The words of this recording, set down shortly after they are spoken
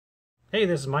Hey,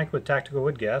 this is Mike with Tactical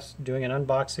Woodgas doing an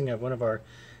unboxing of one of our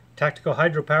tactical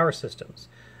hydropower systems.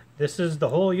 This is the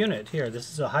whole unit here.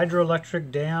 This is a hydroelectric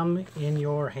dam in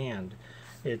your hand.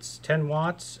 It's 10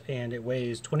 watts and it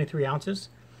weighs 23 ounces.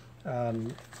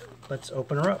 Let's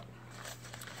open her up.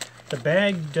 The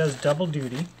bag does double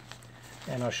duty,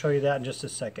 and I'll show you that in just a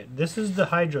second. This is the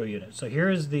hydro unit. So here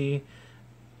is the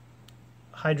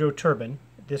hydro turbine.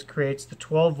 This creates the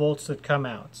 12 volts that come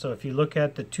out. So if you look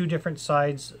at the two different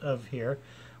sides of here,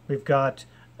 we've got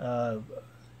a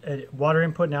water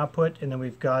input and output, and then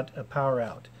we've got a power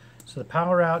out. So the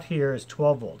power out here is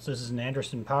 12 volts. This is an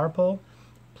Anderson power pole,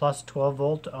 plus 12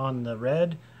 volt on the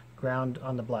red, ground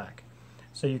on the black.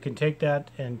 So you can take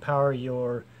that and power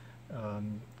your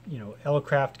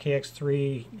Elecraft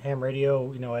KX3 ham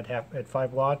radio, at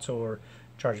 5 watts, or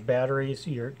charge batteries,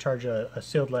 charge a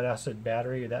sealed lead acid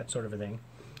battery, or that sort of a thing.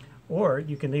 Or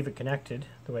you can leave it connected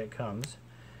the way it comes.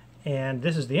 And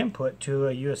this is the input to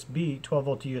a USB, 12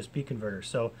 volt to USB converter.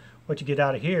 So what you get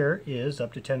out of here is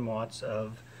up to 10 watts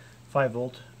of 5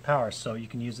 volt power. So you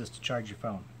can use this to charge your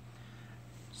phone.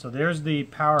 So there's the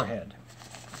power head.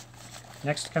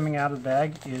 Next coming out of the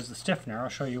bag is the stiffener. I'll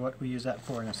show you what we use that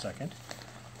for in a second.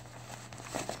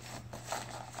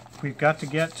 We've got to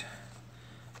get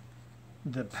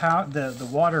the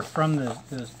water from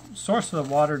the source of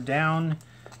the water down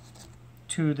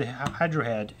to the hydro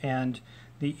head, and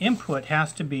the input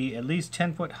has to be at least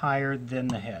 10 foot higher than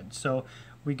the head. So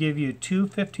we give you two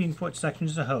 15-foot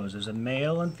sections of hose. There's a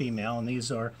male and female, and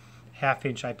these are 1/2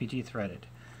 inch IPT threaded.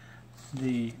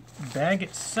 The bag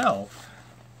itself,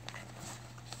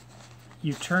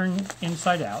 you turn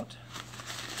inside out,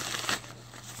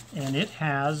 and it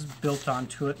has built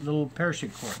onto it little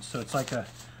parachute cords. So it's like a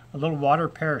little water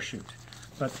parachute.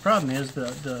 But the problem is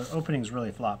the opening is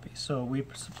really floppy. So we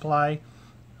supply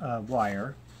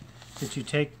wire that you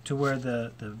take to where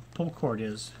the pull cord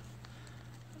is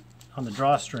on the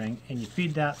drawstring, and you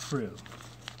feed that through.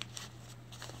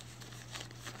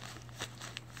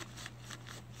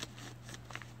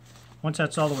 Once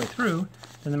that's all the way through,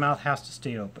 then the mouth has to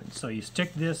stay open. So you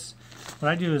stick this, what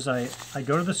I do is I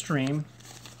go to the stream,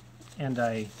 and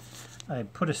I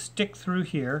put a stick through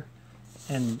here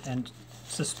and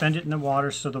suspend it in the water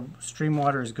so the stream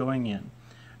water is going in.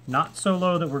 Not so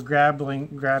low that we're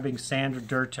grabbing sand or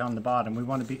dirt on the bottom. We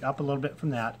want to be up a little bit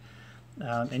from that.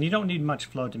 And you don't need much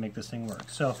flow to make this thing work.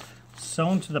 So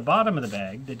sewn to the bottom of the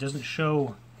bag, that doesn't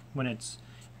show when it's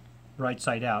right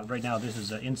side out. Right now this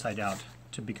is inside out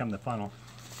to become the funnel.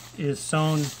 Is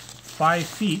sewn 5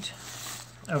 feet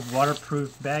of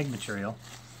waterproof bag material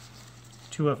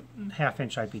to a 1/2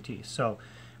 inch IPT. So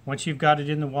once you've got it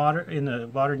in the water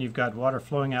and you've got water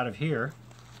flowing out of here,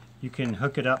 you can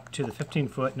hook it up to the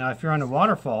 15-foot. Now if you're on a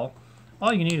waterfall,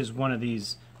 all you need is one of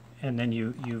these, and then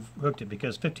you've hooked it,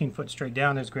 because 15-foot straight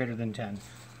down is greater than 10.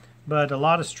 But a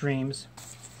lot of streams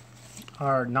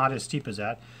are not as steep as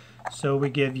that. So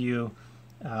we give you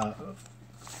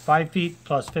 5 feet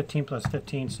plus 15 plus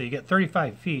 15, so you get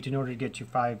 35 feet in order to get you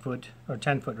 5 foot, or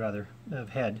 10 foot rather,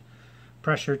 of head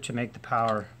pressure to make the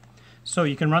power. So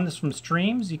you can run this from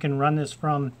streams, you can run this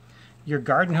from your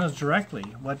garden hose directly.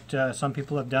 What some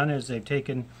people have done is they've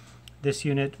taken this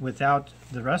unit without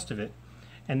the rest of it,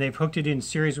 and they've hooked it in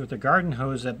series with the garden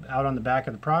hose out on the back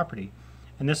of the property.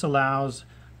 And this allows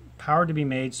power to be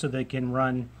made so they can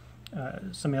run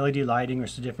some LED lighting or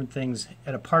some different things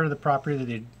at a part of the property that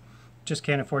they just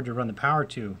can't afford to run the power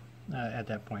to at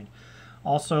that point.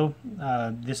 Also,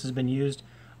 this has been used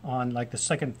on like the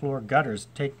second floor gutters.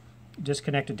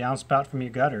 Disconnect a downspout from your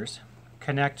gutters,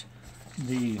 connect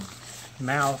the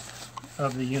mouth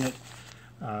of the unit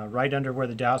right under where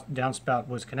the downspout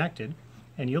was connected,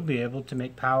 and you'll be able to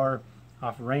make power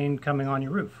off rain coming on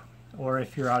your roof. Or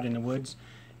if you're out in the woods,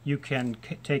 you can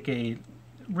take a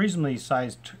reasonably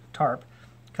sized tarp,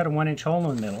 cut a 1-inch hole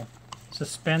in the middle,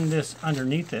 suspend this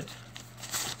underneath it,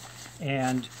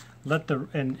 and put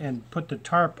the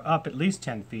tarp up at least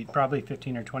 10 feet, probably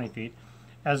 15 or 20 feet.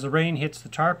 As the rain hits the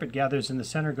tarp, it gathers in the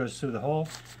center, goes through the hole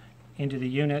into the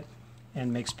unit,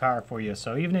 and makes power for you.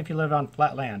 So even if you live on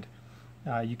flat land,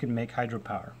 you can make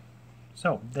hydropower.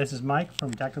 So this is Mike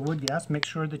from Tactical Woodgas. Make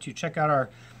sure that you check out our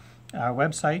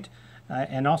website,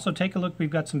 and also take a look. We've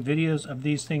got some videos of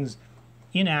these things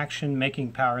in action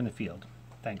making power in the field.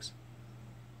 Thanks.